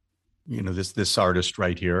 This artist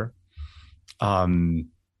right here.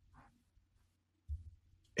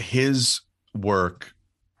 His work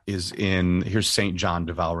is here's St. John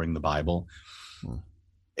devouring the Bible.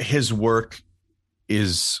 His work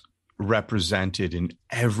is represented in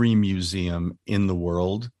every museum in the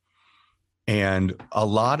world. And a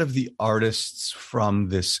lot of the artists from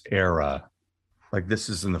this era, like this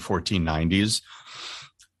is in the 1490s,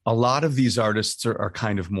 a lot of these artists are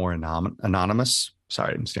kind of more anonymous.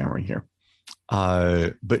 Sorry, I'm stammering here.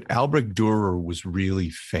 But Albrecht Dürer was really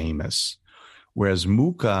famous, whereas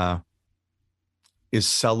Mucha is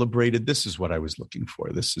celebrated. This is what I was looking for.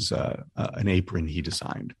 This is an apron he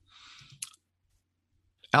designed.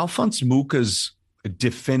 Alphonse Mucha's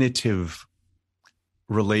definitive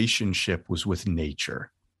relationship was with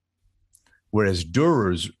nature, whereas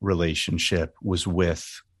Dürer's relationship was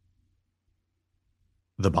with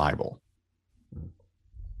the Bible.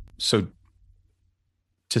 So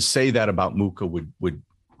to say that about Mucha would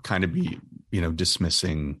kind of be,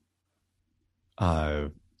 dismissing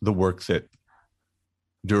the work that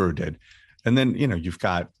Dürer did. And then, you've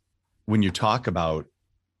got, when you talk about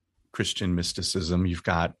Christian mysticism, you've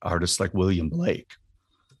got artists like William Blake.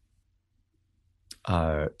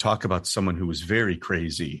 Talk about someone who was very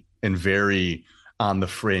crazy and very on the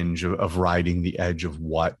fringe of riding the edge of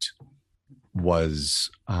what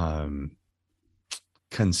was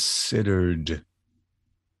considered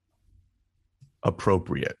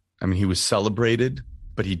appropriate. I mean, he was celebrated,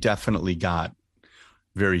 but he definitely got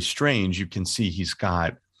very strange. You can see he's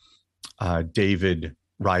got David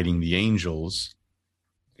riding the angels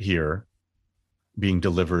here, being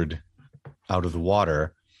delivered out of the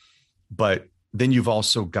water. But then you've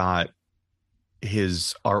also got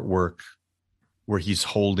his artwork where he's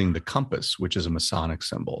holding the compass, which is a Masonic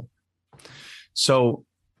symbol. So,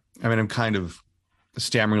 I mean, I'm kind of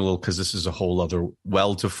stammering a little because this is a whole other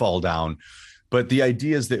well to fall down. But the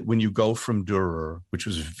idea is that when you go from Dürer, which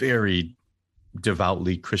was very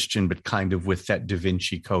devoutly Christian, but kind of with that Da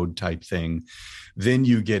Vinci Code type thing, then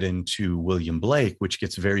you get into William Blake, which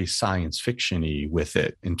gets very science fiction-y with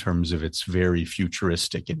it in terms of it's very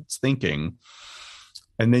futuristic in its thinking.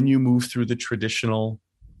 And then you move through the traditional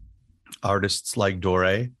artists like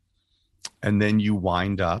Doré, and then you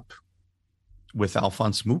wind up with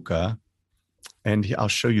Alphonse Mucha. And I'll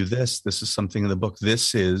show you this. This is something in the book.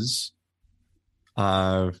 This is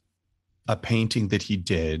a painting that he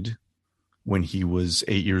did when he was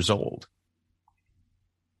 8 years old.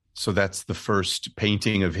 So that's the first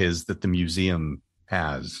painting of his that the museum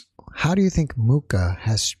has. How do you think Mucha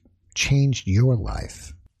has changed your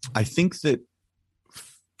life? I think that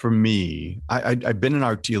for me, I've been an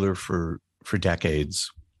art dealer for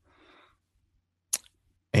decades.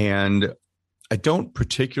 And I don't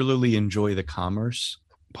particularly enjoy the commerce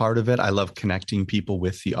part of it. I love connecting people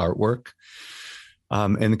with the artwork.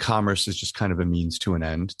 And the commerce is just kind of a means to an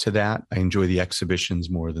end to that. I enjoy the exhibitions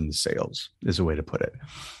more than the sales, is a way to put it.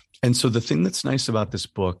 And so the thing that's nice about this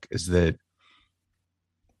book is that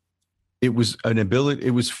it was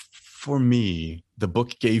for me, the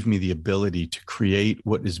book gave me the ability to create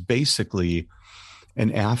what is basically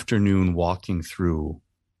an afternoon walking through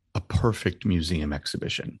a perfect museum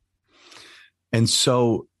exhibition. And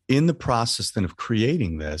so in the process then of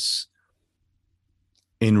creating this,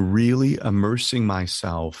 in really immersing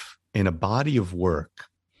myself in a body of work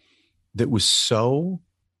that was so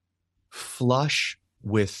flush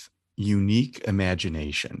with unique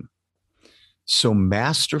imagination, so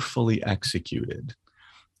masterfully executed,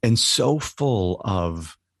 and so full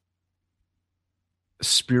of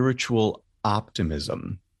spiritual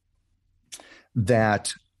optimism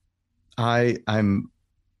that I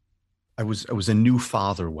was a new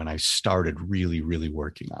father when I started really, really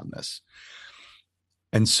working on this.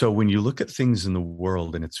 And so when you look at things in the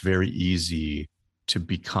world, and it's very easy to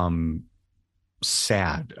become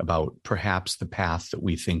sad about perhaps the path that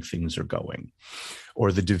we think things are going,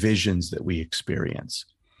 or the divisions that we experience.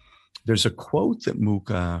 There's a quote that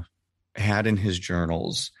Mucha had in his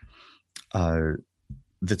journals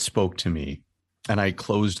that spoke to me, and I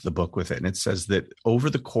closed the book with it. And it says that over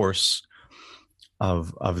the course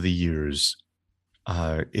of the years,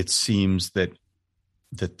 it seems that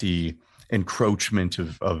the encroachment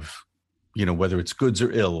of whether it's goods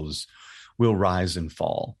or ills will rise and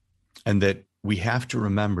fall, and that we have to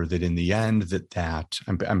remember that in the end that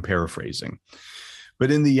I'm paraphrasing,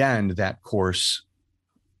 but in the end that course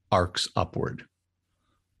arcs upward.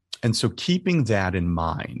 And so keeping that in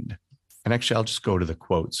mind, and actually I'll just go to the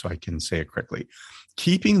quote so I can say it correctly.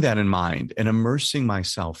 Keeping that in mind and immersing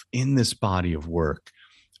myself in this body of work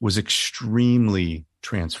was extremely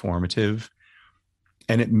transformative.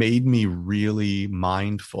 And it made me really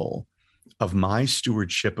mindful of my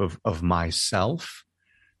stewardship of myself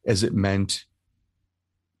as it meant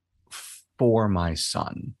for my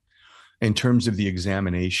son, in terms of the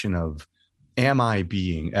examination of, am I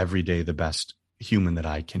being every day the best human that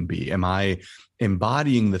I can be? Am I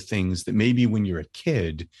embodying the things that maybe when you're a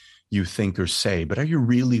kid you think or say, but are you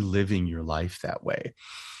really living your life that way?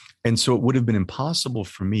 And so it would have been impossible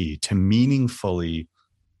for me to meaningfully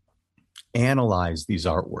analyze these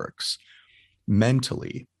artworks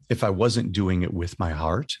mentally if I wasn't doing it with my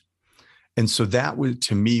heart. And so that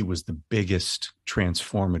to me was the biggest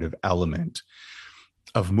transformative element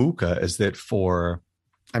of Mucha, is that for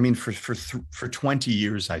 20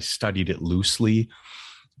 years I studied it loosely,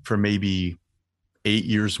 for maybe 8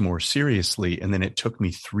 years more seriously, and then it took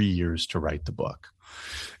me 3 years to write the book.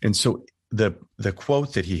 And so the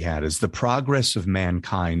quote that he had is, the progress of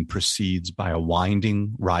mankind proceeds by a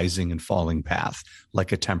winding, rising, and falling path,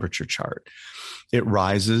 like a temperature chart. It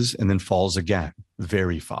rises and then falls again,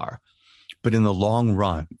 very far. But in the long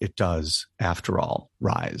run, it does, after all,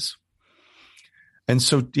 rise. And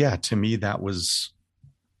so, yeah, to me, that was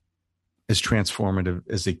as transformative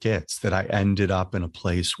as it gets, that I ended up in a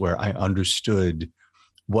place where I understood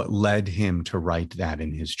what led him to write that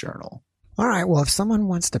in his journal. All right. Well, if someone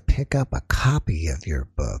wants to pick up a copy of your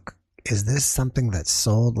book, is this something that's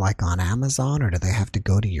sold like on Amazon, or do they have to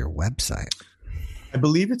go to your website? I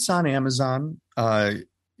believe it's on Amazon.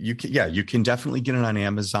 You can definitely get it on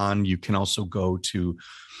Amazon. You can also go to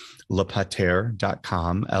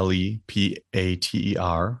lepater.com,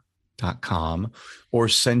 lepater.com, or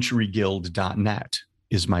centuryguild.net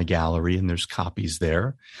is my gallery, and there's copies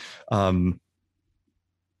there.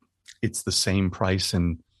 It's the same price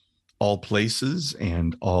in all places,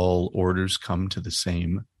 and all orders come to the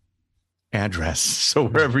same address. So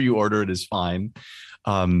wherever you order it is fine.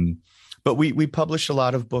 But we publish a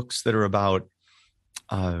lot of books that are about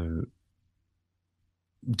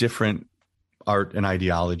different art and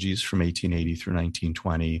ideologies from 1880 through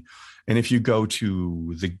 1920. And if you go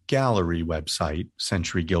to the gallery website,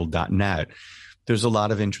 centuryguild.net, there's a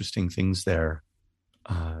lot of interesting things there.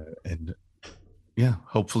 And yeah,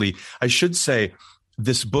 hopefully, I should say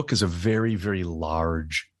this book is a very, very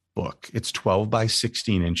large book. It's 12 by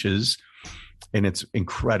 16 inches, and it's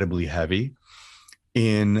incredibly heavy.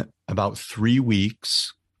 In about 3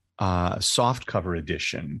 weeks, softcover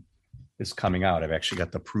edition is coming out. I've actually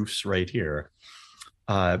got the proofs right here.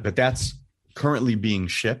 But that's currently being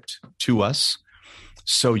shipped to us.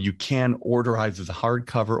 So you can order either the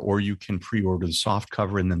hardcover or you can pre-order the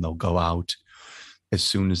softcover, and then they'll go out as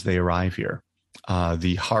soon as they arrive here.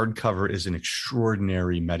 The hardcover is an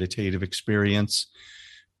extraordinary meditative experience,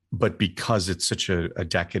 but because it's such a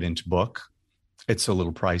decadent book, it's a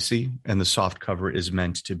little pricey, and the softcover is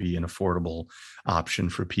meant to be an affordable option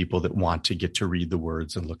for people that want to get to read the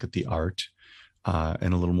words and look at the art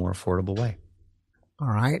in a little more affordable way. All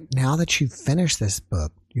right. Now that you've finished this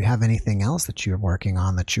book, do you have anything else that you're working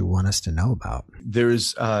on that you want us to know about?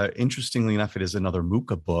 There's, interestingly enough, it is another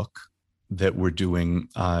Mucha book that we're doing.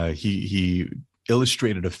 He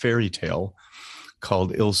illustrated a fairy tale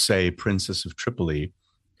called Ilse, Princess of Tripoli,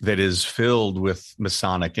 that is filled with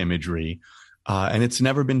Masonic imagery, and it's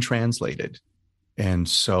never been translated. And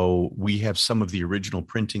so we have some of the original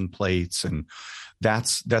printing plates, and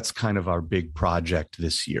that's kind of our big project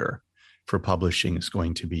this year for publishing, is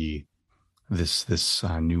going to be this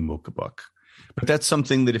new Mucha book. But that's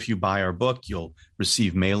something that if you buy our book, you'll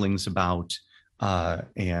receive mailings about.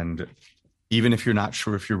 And even if you're not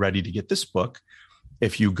sure if you're ready to get this book,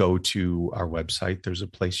 if you go to our website, there's a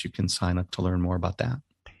place you can sign up to learn more about that.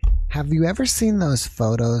 Have you ever seen those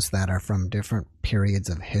photos that are from different periods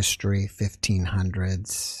of history,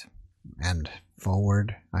 1500s and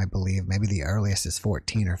forward, I believe? Maybe the earliest is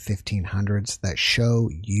 14 or 1500s that show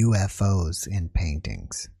UFOs in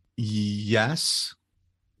paintings. Yes,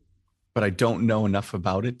 but I don't know enough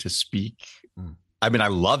about it to speak. I mean, I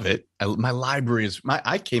love it. My library is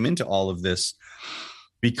I came into all of this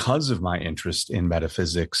because of my interest in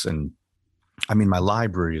metaphysics. And I mean, my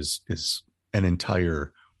library is an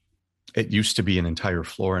entire, it used to be an entire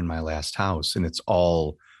floor in my last house, and it's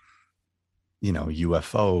all,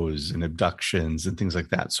 UFOs and abductions and things like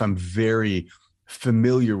that. So I'm very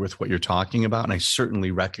familiar with what you're talking about, and I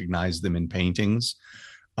certainly recognize them in paintings.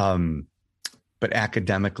 But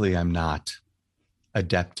academically, I'm not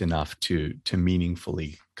adept enough to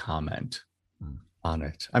meaningfully comment on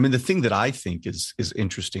it. I mean, the thing that I think is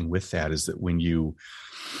interesting with that is that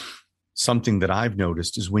something that I've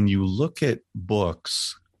noticed is when you look at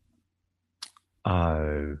books,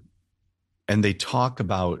 and they talk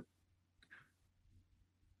about,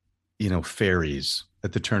 fairies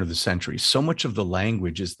at the turn of the century, so much of the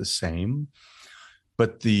language is the same,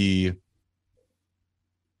 but the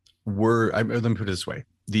word, let me put it this way,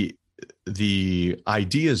 the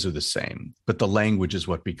ideas are the same, but the language is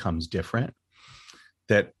what becomes different.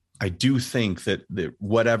 That I do think that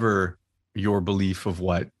whatever your belief of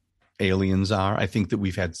what aliens are, I think that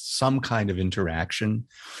we've had some kind of interaction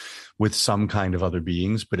with some kind of other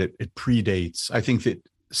beings, but it predates. I think that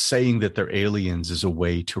saying that they're aliens is a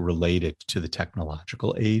way to relate it to the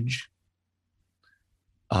technological age,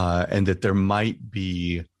 and that there might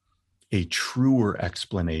be a truer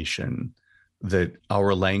explanation that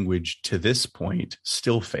our language to this point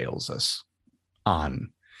still fails us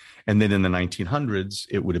on. And then in the 1900s,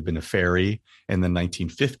 it would have been a fairy. In the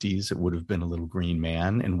 1950s, it would have been a little green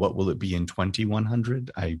man. And what will it be in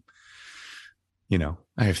 2100? I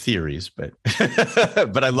have theories, but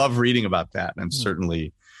but I love reading about that, and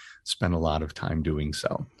certainly spent a lot of time doing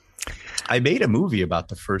so. I made a movie about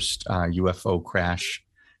the first UFO crash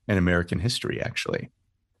in American history, actually.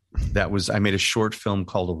 I made a short film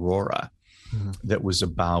called Aurora that was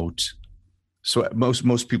about, so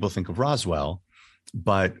most people think of Roswell,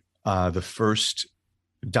 but the first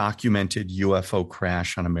documented UFO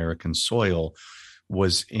crash on American soil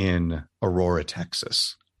was in Aurora,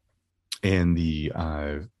 Texas, in the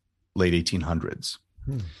late 1800s.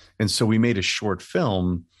 And so we made a short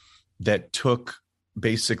film that took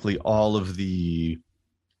basically all of the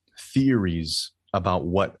theories about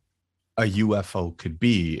what a UFO could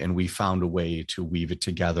be, and we found a way to weave it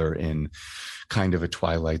together in kind of a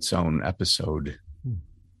Twilight Zone episode.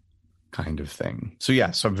 kind of thing. So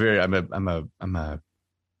yes, I'm an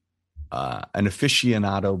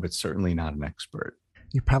aficionado, but certainly not an expert.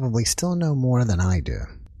 You probably still know more than I do.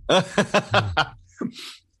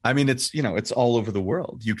 I mean, it's all over the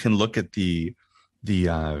world. You can look at the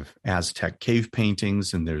Aztec cave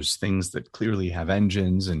paintings, and there's things that clearly have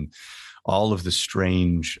engines, and all of the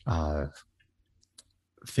strange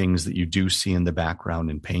things that you do see in the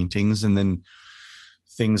background in paintings, and then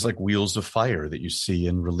things like wheels of fire that you see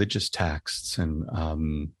in religious texts. And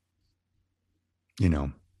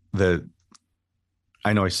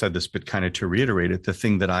I know I said this, but kind of to reiterate it, the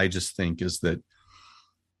thing that I just think is that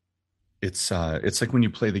it's like when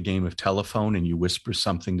you play the game of telephone and you whisper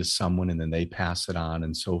something to someone and then they pass it on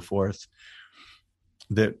and so forth.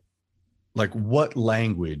 That, like, what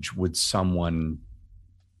language would someone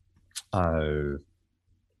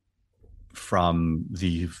from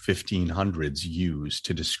the 1500s use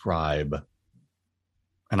to describe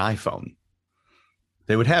an iPhone?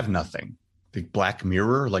 They would have nothing. The Black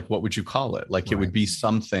Mirror, like, what would you call it? Like, right. It would be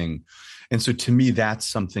something. And so to me, that's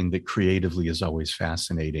something that creatively is always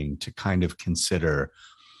fascinating, to kind of consider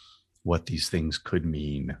what these things could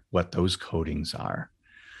mean, what those codings are.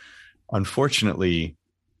 Unfortunately,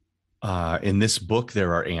 in this book,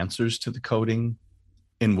 there are answers to the coding.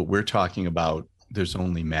 In what we're talking about, there's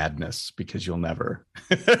only madness, because we'll never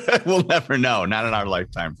know. Not in our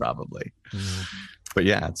lifetime, probably. Mm-hmm. But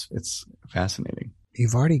yeah, it's fascinating.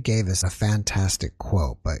 You've already gave us a fantastic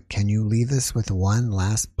quote, but can you leave us with one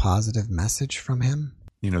last positive message from him?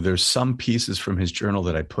 There's some pieces from his journal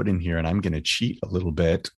that I put in here, and I'm going to cheat a little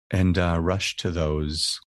bit and rush to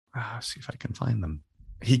those. See if I can find them.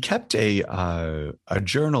 He kept a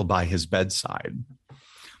journal by his bedside.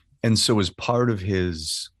 And so as part of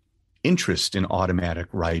his interest in automatic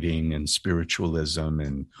writing and spiritualism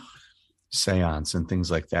and seance and things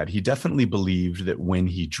like that, he definitely believed that when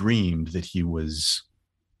he dreamed, that he was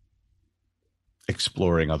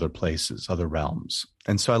exploring other places, other realms.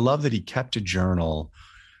 And so I love that he kept a journal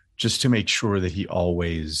just to make sure that he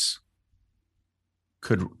always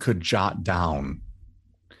could jot down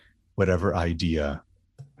whatever idea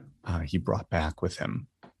he brought back with him.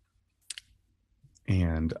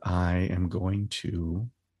 And I am going to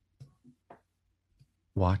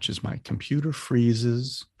watch as my computer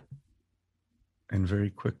freezes. And very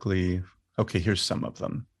quickly, okay, here's some of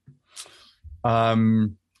them.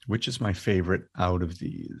 Which is my favorite out of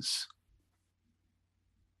these?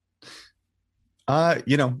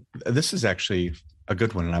 This is actually a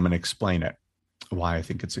good one, and I'm going to explain it, why I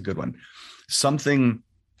think it's a good one. Something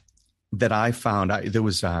that I found, I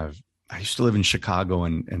used to live in Chicago,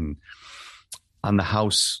 and on the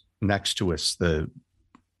house next to us, there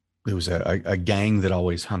was a gang that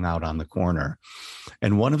always hung out on the corner.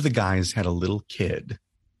 And one of the guys had a little kid.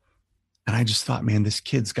 And I just thought, man, this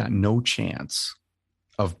kid's got no chance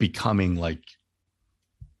of becoming like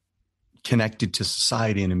connected to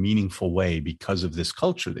society in a meaningful way because of this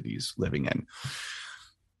culture that he's living in.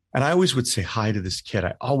 And I always would say hi to this kid.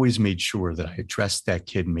 I always made sure that I addressed that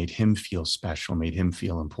kid and made him feel special, made him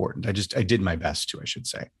feel important. I did my best to, I should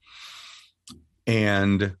say.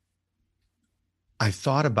 And I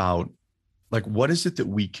thought about, like, what is it that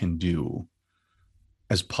we can do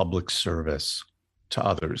as public service to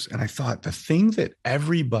others? And I thought the thing that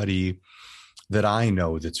everybody that I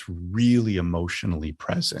know that's really emotionally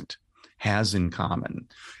present has in common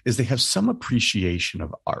is they have some appreciation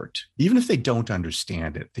of art. Even if they don't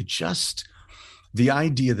understand it, the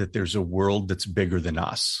idea that there's a world that's bigger than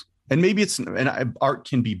us. And maybe art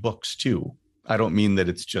can be books too. I don't mean that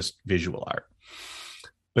it's just visual art.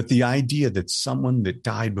 But the idea that someone that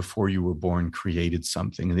died before you were born created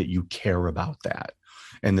something, and that you care about that,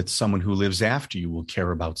 and that someone who lives after you will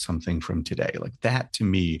care about something from today, like that to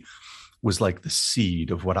me was like the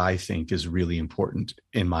seed of what I think is really important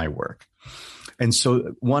in my work. And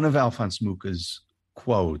so one of Alphonse Mucha's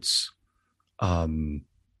quotes that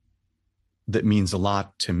means a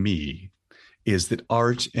lot to me is that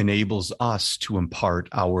art enables us to impart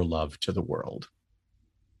our love to the world.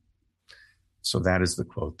 So that is the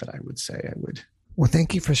quote that I would say I would. Well,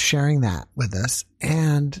 thank you for sharing that with us.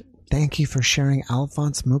 And thank you for sharing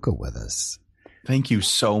Alphonse Mucha with us. Thank you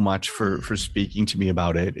so much for speaking to me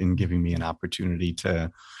about it and giving me an opportunity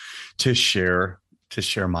to share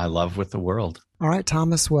my love with the world. All right,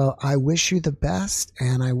 Thomas. Well, I wish you the best,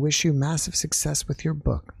 and I wish you massive success with your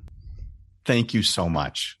book. Thank you so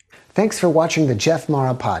much. Thanks for watching the Jeff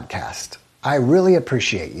Mara podcast. I really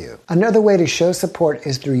appreciate you. Another way to show support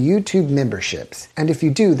is through YouTube memberships. And if you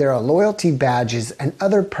do, there are loyalty badges and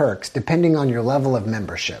other perks depending on your level of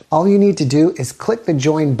membership. All you need to do is click the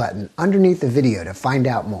join button underneath the video to find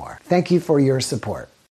out more. Thank you for your support.